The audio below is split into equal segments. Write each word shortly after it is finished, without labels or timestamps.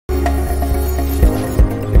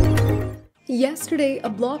Yesterday, a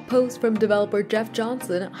blog post from developer Jeff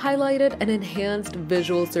Johnson highlighted an enhanced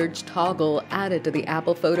visual search toggle added to the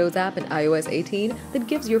Apple Photos app in iOS 18 that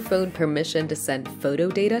gives your phone permission to send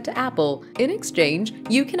photo data to Apple. In exchange,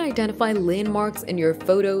 you can identify landmarks in your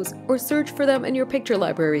photos or search for them in your picture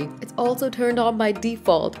library. It's also turned on by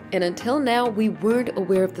default, and until now, we weren't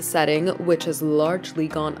aware of the setting, which has largely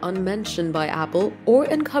gone unmentioned by Apple or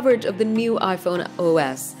in coverage of the new iPhone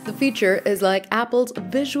OS. The feature is like Apple's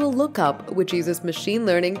visual lookup, which uses machine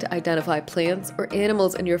learning to identify plants or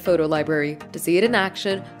animals in your photo library. To see it in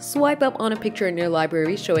action, swipe up on a picture in your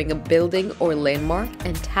library showing a building or landmark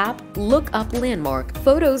and tap Look Up Landmark.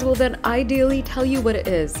 Photos will then ideally tell you what it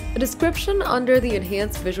is. A description under the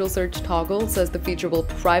enhanced visual search toggle says the feature will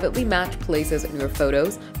privately match places in your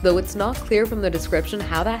photos, though it's not clear from the description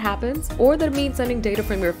how that happens or that it means sending data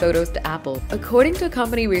from your photos to Apple. According to a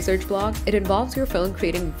company research blog, it involves your phone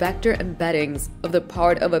creating vector embeddings of the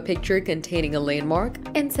part of a picture containing a landmark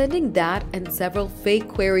and sending that and several fake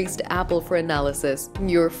queries to Apple for analysis.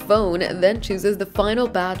 Your phone then chooses the final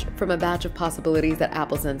batch from a batch of possibilities that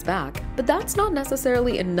Apple sends back. But that's not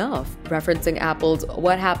necessarily enough. Referencing Apple's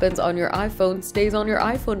 "What happens on your iPhone stays on your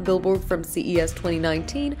iPhone" billboard from CES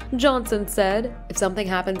 2019, Johnson said, "If something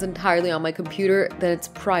happens entirely on my computer, then it's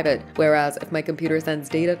private. Whereas if my computer sends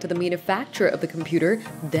data to the manufacturer of the computer,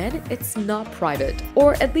 then it's not private.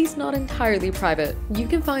 Or at least not entirely private." You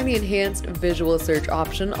can find the enhanced visual search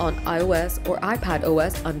option on iOS or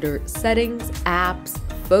iPadOS under Settings, Apps,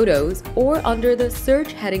 Photos, or under the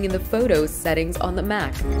Search heading in the Photos settings on the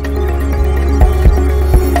Mac.